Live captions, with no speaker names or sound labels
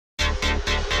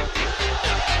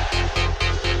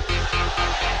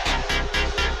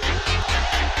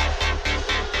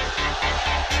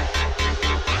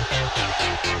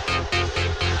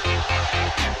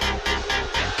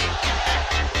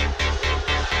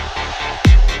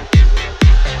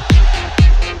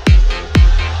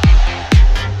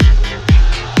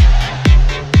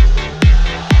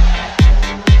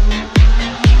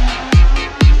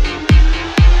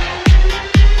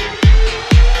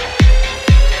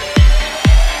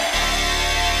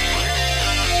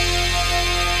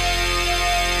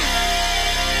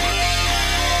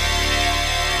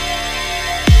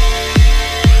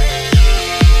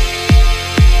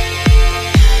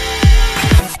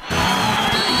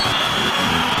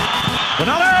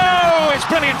Ronaldo! It's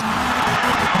brilliant!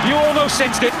 You almost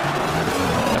sensed it.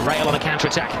 The rail on a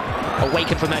counter-attack.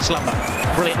 Awakened from their slumber.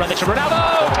 Brilliant run this from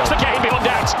Ronaldo! Takes the game beyond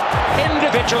doubt.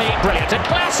 Individually brilliant. A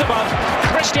class above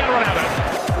Cristiano Ronaldo.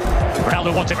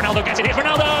 Ronaldo wants it. Ronaldo gets it. Here's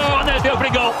Ronaldo! And there's the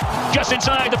opening goal. Just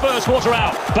inside the first quarter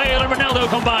out. Bale and Ronaldo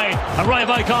combine. And Rayo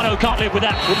Vallecano can't live with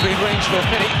that. Would be in range for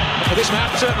many. For this man,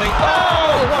 certainly.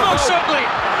 Oh! Most certainly!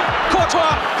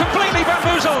 Courtois completely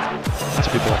bamboozled. That's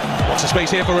a good ball. Lots of space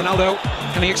here for Ronaldo.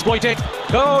 Can he exploit it?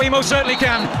 Oh, he most certainly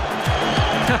can.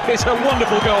 It's a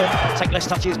wonderful goal. Take less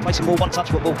touches, play some more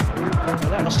one-touch football.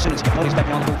 Not so soon as he's back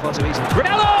behind the ball far too easily.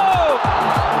 Ronaldo!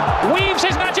 Weaves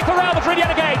his magic for Real Madrid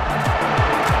yet again.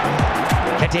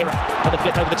 Kedira, another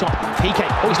flip over the top. PK,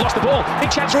 oh, he's lost the ball. Big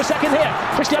chance for a second here.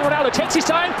 Cristiano Ronaldo takes his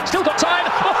time, still got time.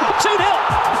 Oh,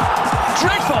 2-0.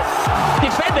 Dreadful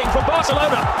defending from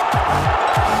Barcelona.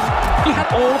 He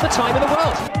had all the time in the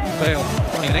world. Bale,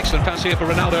 an excellent pass here for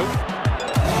Ronaldo.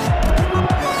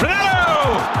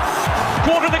 Ronaldo!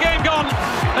 Quarter of the game gone,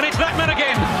 and it's that man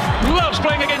again. Loves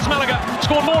playing against Malaga.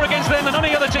 Scored more against them than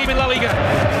any other team in La Liga.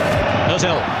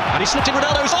 Ozil, and he slipped in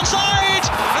Ronaldo's onside,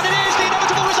 and it is the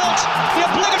inevitable result. The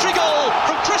obligatory goal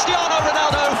from Cristiano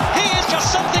Ronaldo. He is just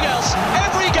something else.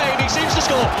 Every game he seems to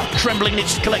score. Trembling in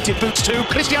its collective boots too.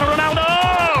 Cristiano Ronaldo!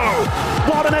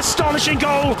 What an astonishing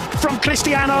goal from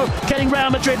Cristiano, getting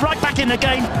Real Madrid right back in the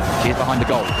game. He's behind the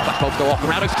goal. Flashbulbs go off.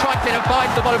 Ronaldo strikes in and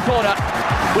finds the bottom corner.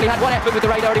 Well, he had one effort with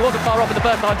the radar, and he wasn't far off in the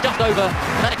first time, just over.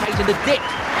 On that occasion, the dip.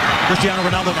 Cristiano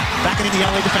Ronaldo now, back into the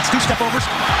LA defense. 2 step overs,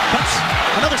 cuts,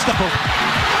 another step over.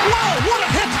 Wow, what a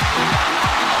hit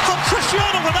from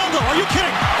Cristiano Ronaldo. Are you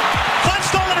kidding?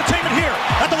 5-star entertainment here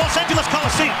at the Los Angeles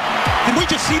Coliseum. Can we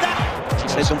just see that?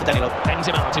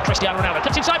 Benzema to Cristiano Ronaldo.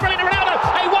 Cuts inside, brilliant Ronaldo.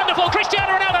 A wonderful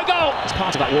Cristiano Ronaldo goal. It's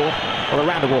part of that wall, or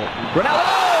around the wall. Ronaldo!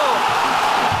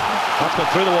 That's gone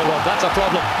through the wall, Ron. That's a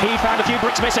problem. He found a few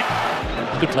bricks missing.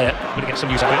 Good player. Going to get some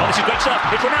use out of it. Oh, this is great stuff.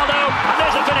 It's Ronaldo, and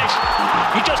there's the finish.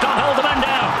 You just can't hold the man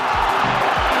down.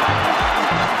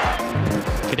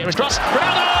 Kedira's cross.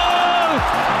 Ronaldo!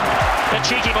 The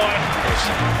cheeky boy.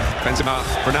 Benzema,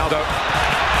 Ronaldo.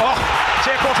 Oh,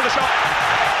 tear caught to the shot.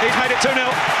 He's made it 2-0.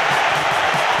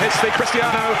 It's the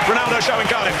Cristiano Ronaldo show in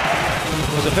Cardiff.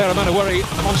 There's a fair amount of worry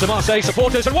amongst the Marseille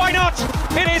supporters, and why not?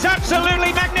 It is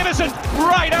absolutely magnificent.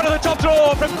 Right out of the top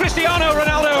drawer from Cristiano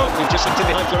Ronaldo. He just slipped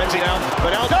in behind Florenzi now.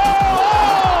 Ronaldo!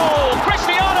 Oh!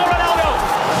 Cristiano Ronaldo!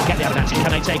 Get the advantage, can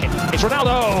they take it? It's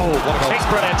Ronaldo! It's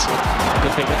brilliant.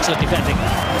 Good thing, excellent defending.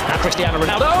 Now Cristiano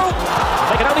Ronaldo.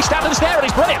 They can only stand and stare at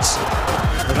his brilliance.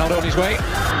 Ronaldo on his way.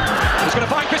 He's going to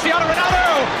find Cristiano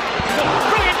Ronaldo.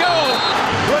 Brilliant goal.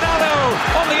 Ronaldo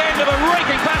on the end of a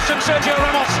raking pass from Sergio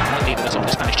Ramos. Leading us on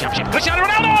the Spanish Championship. Cristiano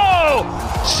Ronaldo!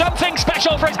 Something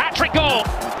special for his hat-trick goal.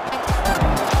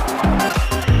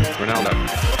 Ronaldo.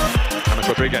 James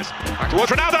Rodriguez. Back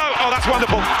towards Ronaldo. Oh, that's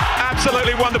wonderful.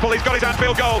 Absolutely wonderful. He's got his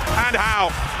Anfield goal. And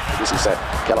how? This is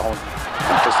Callahan.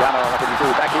 And Cristiano, what did he do?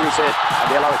 Back use it,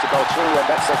 and they allow it to go through, and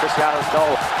that's Cristiano's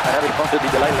goal. And having fun to be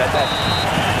delayed like that.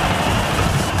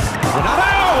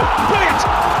 Ronaldo! Brilliant!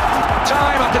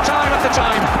 Time after time after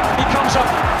time, he comes up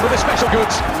with the special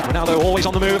goods. Ronaldo always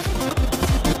on the move.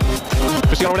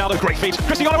 Cristiano Ronaldo, great feet.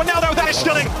 Cristiano Ronaldo, that is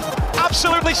stunning.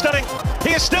 Absolutely stunning.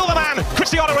 He is still the man.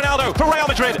 Cristiano Ronaldo for Real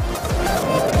Madrid.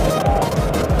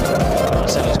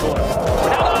 Marcelo's corner.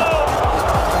 Ronaldo!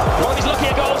 One of his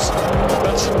luckier goals,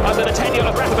 but under the tenure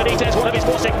of Rafa Benitez, one of his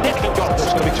more significant goals.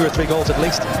 There's going to be 2 or 3 goals at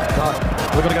least.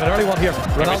 We're going to get an early one here.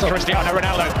 Ronaldo. Cristiano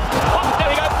Ronaldo. Oh, there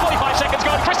we go. 45 seconds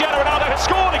gone. Cristiano Ronaldo has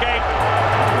scored again.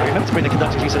 Remember to bring the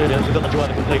conductors, he said earlier, we've got the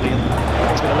joiner completely, and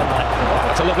it's been a long night.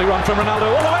 That's a lovely run from Ronaldo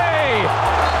all the way.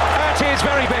 At his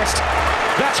very best.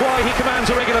 That's why he commands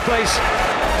a regular place.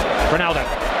 Ronaldo.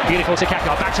 Beautiful to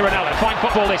Kaká. Back to Ronaldo. Fine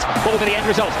football this. Ball for the end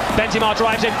result. Benzema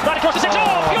drives in. Right across the centre.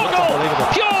 Oh, pure goal.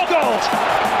 Pure goal.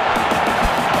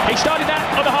 He started that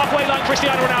on the halfway line,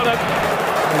 Cristiano Ronaldo.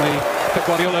 Pep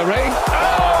Guardiola rain.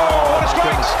 Oh, what a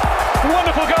strike.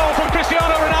 Wonderful goal from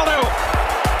Cristiano Ronaldo.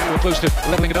 We're close to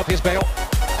levelling it up. Here's Bale.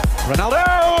 Ronaldo!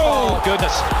 Oh,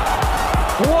 goodness.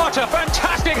 What a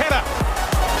fantastic header.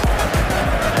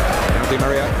 Di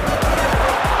Maria.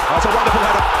 That's a wonderful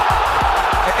header.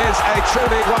 It is a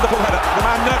truly wonderful header. The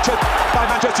man nurtured by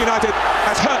Manchester United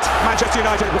has hurt Manchester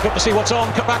United. We've got to see what's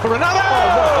on. Cut back for Ronaldo!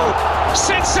 Oh,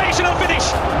 sensational finish.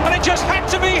 And it just had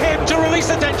to be him to release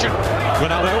the tension.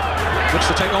 Ronaldo looks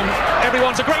to take on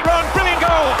everyone's a great run. Brilliant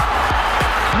goal.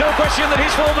 No question that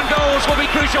his form and goals will be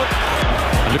crucial.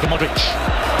 And Luka Modric.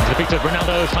 The feet of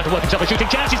Ronaldo, trying to work himself a shooting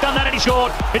chance. He's done that and he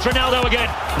scored. It's Ronaldo again.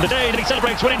 And the day that he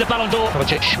celebrates winning the Ballon d'Or.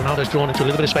 Ronaldo's drawn into a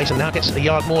little bit of space and now gets a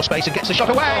yard more space and gets the shot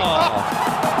away. Oh.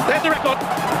 There's the record.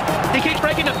 He keeps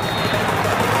breaking them.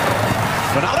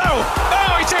 Ronaldo!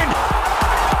 Oh, it's in!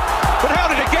 But how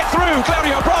did it get through?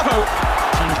 Claudio Bravo!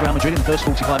 Changed Real Madrid in the first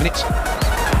 45 minutes.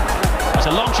 That's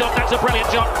a long shot, that's a brilliant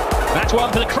shot. That's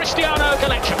one for the Cristiano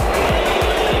collection.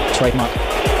 Trademark.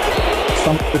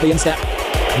 Thump with the instep.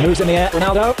 Moves in the air.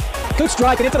 Ronaldo. Good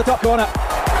strike and into the top corner.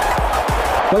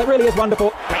 Well, it really is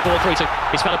wonderful. Great ball through to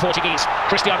his fellow Portuguese,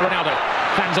 Cristiano Ronaldo.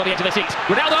 Fans on the edge of their seats.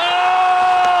 Ronaldo!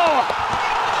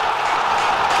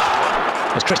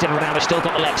 Has Cristiano Ronaldo still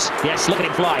got the legs? Yes, look at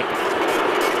him fly.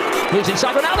 Moves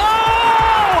inside Ronaldo!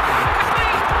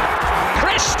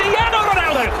 Cristiano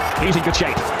Ronaldo! He's in good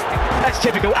shape. That's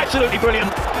typical, absolutely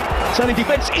brilliant. Turning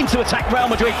defence into attack Real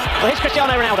Madrid. Well, here's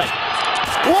Cristiano Ronaldo.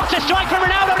 What a strike from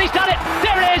Ronaldo, and he's done it!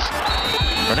 There it is!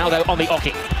 Ronaldo on the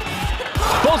Oki.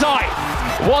 Bullseye!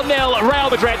 1-0 Real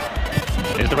Madrid.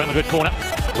 Here's the Real Madrid corner.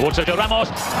 Towards Sergio Ramos.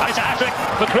 And it's a hat-trick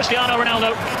for Cristiano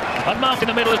Ronaldo. Unmarked in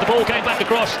the middle as the ball came back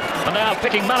across. And they are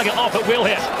picking Malaga off at will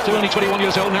here. Still only 21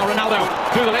 years old now, Ronaldo.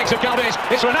 Through the legs of Galvez.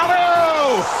 It's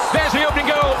Ronaldo! There's the opening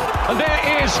goal. And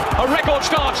there is a record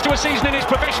start to a season in his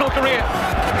professional career.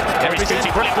 There is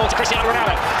Guti. Brilliant ball to Cristiano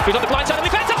Ronaldo. Who's on the blind side of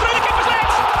the defence. Through the keeper's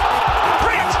legs!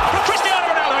 Brilliant from Cristiano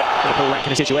Ronaldo. Liverpool rank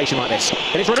in a situation like this.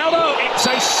 It is Ronaldo. It's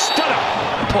a stunner.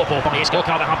 Poor ball from Isco.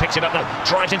 Carvajal picks it up though.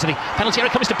 Drives into the penalty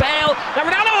area. Comes to Bale. Now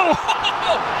Ronaldo!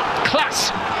 Class.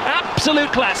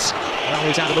 Absolute class.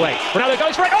 Ronaldo's out of the way. Ronaldo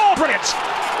goes for it. Oh, brilliant!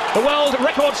 The world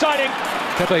record signing.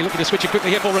 Pepe looking to switch it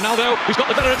quickly here for Ronaldo, who's got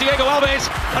the better of Diego Alves.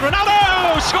 And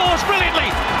Ronaldo scores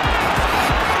brilliantly.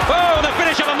 Oh, the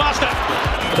finish of a master.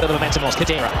 A bit of the momentum lost.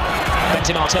 Khedira.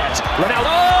 Benzema turns.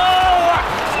 Ronaldo!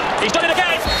 He's done it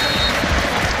again.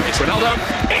 It's Ronaldo.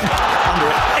 Under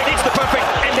it. It's the perfect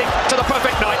ending to the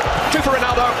perfect night. 2 for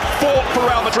Ronaldo, 4 for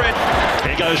Real Madrid.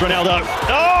 Here goes Ronaldo.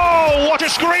 Oh, what a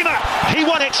screamer! He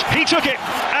won it, he took it,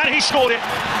 and he scored it.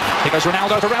 Here goes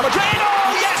Ronaldo for Real Madrid.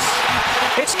 Oh, yes!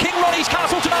 It's King Ronnie's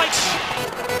castle tonight.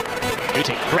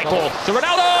 Beauty. Great ball to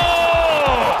Ronaldo!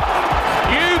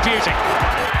 You beauty.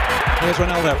 Here's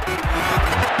Ronaldo.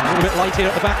 A little bit light here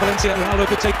at the back. Valencia. Ronaldo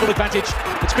could take full advantage.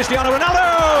 It's Cristiano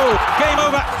Ronaldo! Game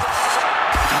over.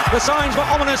 The signs were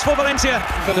ominous for Valencia.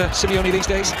 For the Simeone these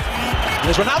days.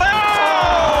 There's Ronaldo!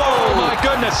 Oh my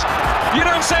goodness! You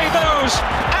don't save those!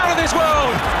 Out of this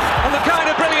world! And the kind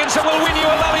of brilliance that will win you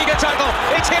a La Liga title.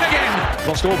 It's him again!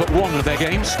 Lost all but one of their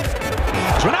games.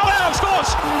 It's Ronaldo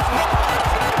scores!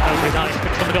 Over his eyes,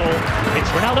 picks on the goal.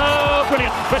 It's Ronaldo!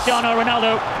 Brilliant! Cristiano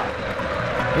Ronaldo.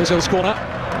 Ozil's corner.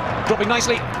 Dropping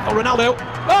nicely. Oh, Ronaldo.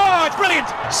 Oh, it's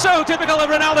brilliant! So typical of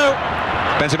Ronaldo.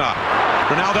 Benzema.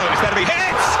 Ronaldo is there to be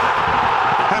hit!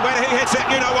 And when he hits it,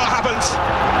 you know what happens.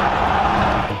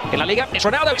 In La Liga, it's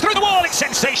Ronaldo. It's through the wall. It's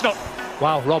sensational.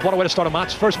 Wow, Rob, what a way to start a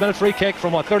match. First minute free kick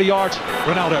from 30 yards.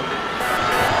 Ronaldo.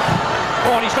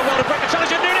 Oh, and he's done well to break the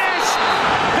challenge. And Nunes!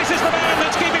 This is the man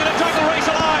that's keeping the title race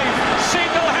alive.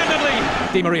 Single-handedly.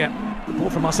 Di Maria. Ball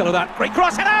from Marcelo that. Great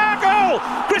cross. Header! Goal!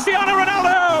 Cristiano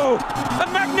Ronaldo! A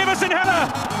magnificent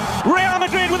header. Real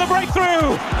Madrid with a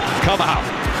breakthrough. Carvajal.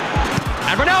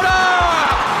 And Ronaldo!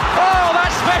 Oh,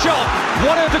 that's special!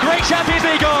 One of the great Champions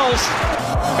League goals.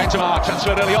 Benzema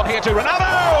transferred early on here to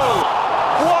Ronaldo!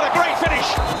 What a great finish!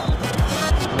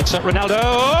 It's Ronaldo.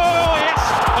 Oh, yes!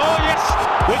 Oh, yes!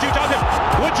 Would you doubt him?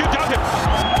 Would you doubt him?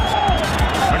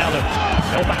 Ronaldo.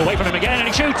 Held back away from him again and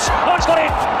he shoots. Oh, it's got in!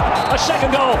 A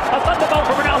second goal. A thunderbolt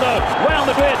from Ronaldo. Real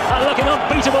Madrid are looking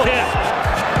unbeatable here.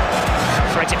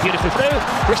 Threads it beautifully through.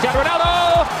 Cristiano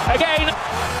Ronaldo again.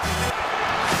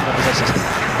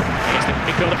 Here's the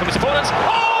big build-up from the supporters.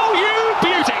 Oh, you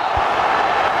beauty!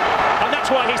 And that's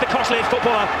why he's the costliest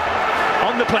footballer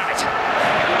on the planet.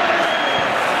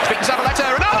 Speaking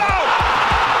Zabaleta, Ronaldo!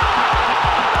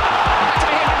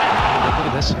 Look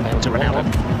at this. Bail to Ronaldo.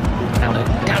 Ronaldo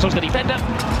dazzles the defender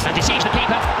and deceives the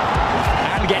keeper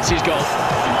and gets his goal.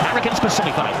 Arrogance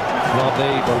personified. Well,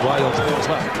 they were wild as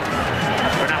well.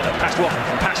 Ronaldo, past 1,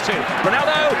 past 2.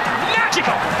 Ronaldo,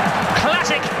 magical!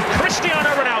 Classic Cristiano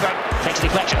Ronaldo. Takes a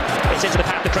deflection. It's into the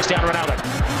path of Cristiano Ronaldo.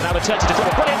 Ronaldo turns into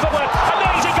football. Brilliant footwork.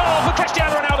 Amazing goal for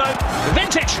Cristiano Ronaldo.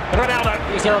 Vintage Ronaldo.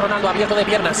 Cristiano Ronaldo abierto de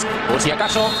piernas. Por si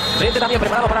acaso, frente también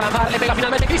preparado para lanzar. Le pega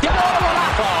finalmente Cristiano.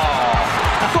 ¡Golazo!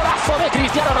 ¡Golazo de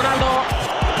Cristiano Ronaldo!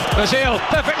 Brazil,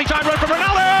 perfectly timed run from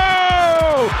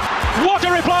Ronaldo! What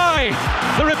a reply!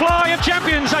 The reply of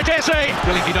champions, I dare say.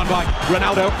 Brilliantly done by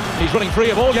Ronaldo. He's running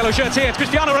free of all yellow shirts here. It's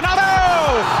Cristiano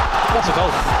Ronaldo! What a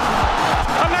goal.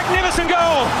 A magnificent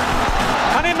goal!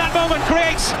 And in that moment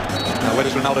creates... Now where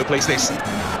does Ronaldo place this?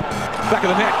 Back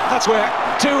of the net. That's where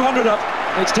 200 up.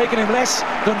 It's taken him less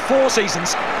than 4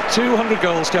 seasons. 200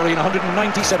 goals, Terry, in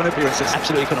 197 appearances.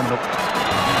 Absolutely phenomenal.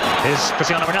 Here's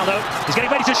Cristiano Ronaldo. He's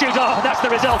getting ready to shoot. Oh, that's the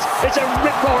result. It's a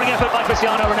rip-roaring effort by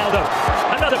Cristiano Ronaldo.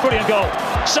 Another brilliant goal.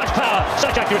 Such power,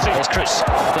 such accuracy. Here's Cruz.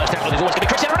 First tackle is always going to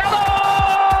be Cristiano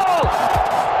Ronaldo!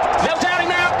 No doubting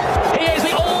now. He is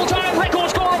the all-time record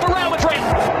scorer for Real Madrid.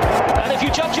 And if you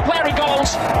judge your player in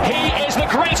goals, he is the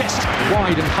greatest.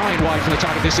 Wide and high and wide from the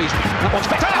target this season. That one's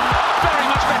better. Very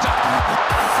much better.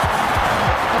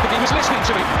 I think he was listening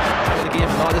to him.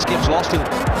 This game's lost to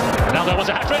them. Ronaldo wants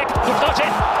a hat-trick. Good touch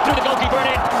in. Through the goalkeeper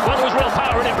and in. Well, there was real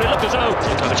power in it, but it looked as though...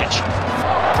 Kovacic.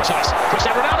 Precise.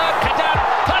 Cristiano Ronaldo. Head down.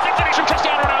 Perfect finish from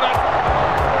Cristiano Ronaldo.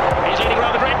 He's leading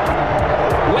Real Madrid.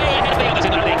 Way ahead of the others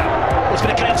in La Liga. It's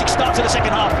been a chaotic start to the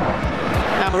second half.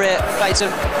 Maria played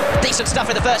some decent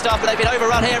stuff in the first half, but they've been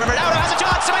overrun here, and Ronaldo has a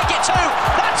chance to make it 2.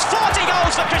 That's 40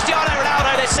 goals for Cristiano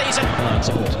Ronaldo this season.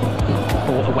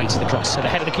 Ball awaits the cross. At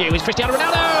the head of the queue is Cristiano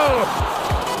Ronaldo.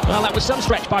 Well, that was some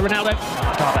stretch by Ronaldo.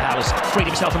 Carvajal has freed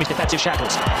himself from his defensive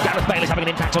shackles. Gareth Bale is having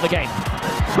an impact on the game.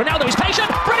 Ronaldo is patient.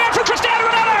 Brilliant from Cristiano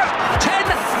Ronaldo.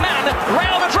 10-man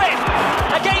Real Madrid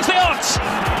against the odds.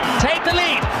 Take the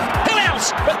lead. Who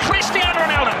else but Cristiano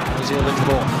Ronaldo? He's ill in the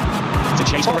ball. To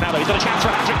chase for Ronaldo. He's got a chance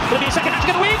for a hat-trick. Will it be a second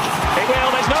hat-trick of the week? It will.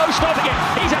 There's no stopping him.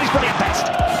 He's at his brilliant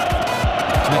best.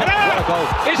 What a goal.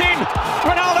 Is in.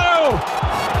 Ronaldo.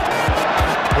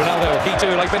 Ronaldo, he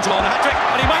too, like Benzema on a hat-trick,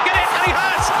 and he might get it, and he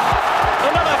has!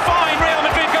 Another fine Real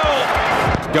Madrid goal!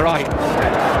 You're right.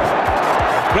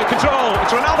 Great control,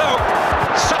 it's Ronaldo.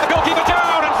 Sat the goalkeeper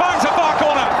down and finds a far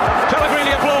corner.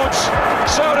 Pellegrini applauds.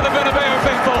 So do the Bernabeu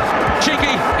faithful.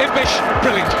 Cheeky, impish,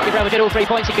 brilliant. If Real Madrid all 3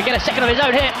 points, he could get a second of his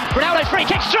own here. Ronaldo's free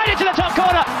kick straight into the top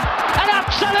corner. An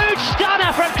absolute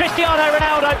stunner from Cristiano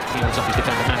Ronaldo. He holds off his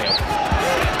defender, Mario.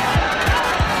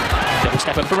 Double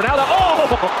step up for Ronaldo. Oh!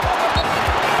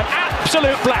 An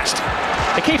absolute blast.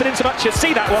 The keeper didn't so much as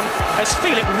see that one as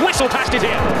feel it whistle past his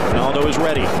ear. Ronaldo is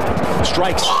ready.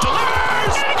 Strikes.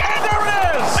 Delivers! Again, there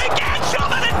it is! Again,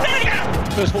 shot at it!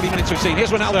 First 40 minutes we've seen.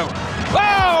 Here's Ronaldo.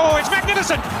 Oh, it's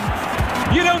magnificent!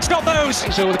 You don't stop those!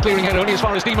 So with a clearing head only as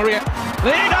far as Di Maria.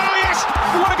 Oh, yes!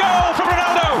 What a goal from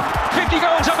Ronaldo! 50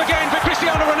 goals up again for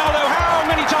Cristiano Ronaldo. How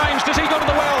many times does he go to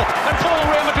the well and pull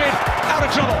Real Madrid out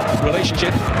of trouble?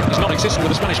 Relationship is non-existent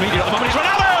with the Spanish media at the moment. It's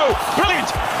Ronaldo!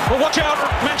 Brilliant! Well, watch out,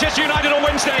 Manchester United on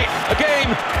Wednesday. A game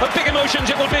of big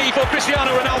emotions it will be for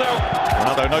Cristiano Ronaldo.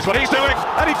 Ronaldo knows what he's doing,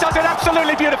 and he does it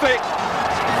absolutely beautifully.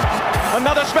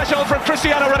 Another special from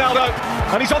Cristiano Ronaldo,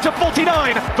 and he's on to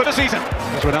 49 for the season.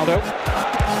 There's Ronaldo.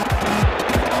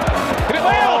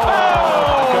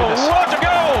 What a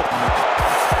goal!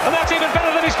 And that's even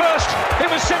better than his first.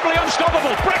 It was simply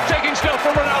unstoppable. Breathtaking stuff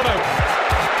from Ronaldo.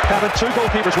 Having 2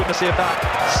 goalkeepers wouldn't have saved that.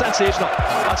 Sensational.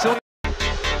 That's the only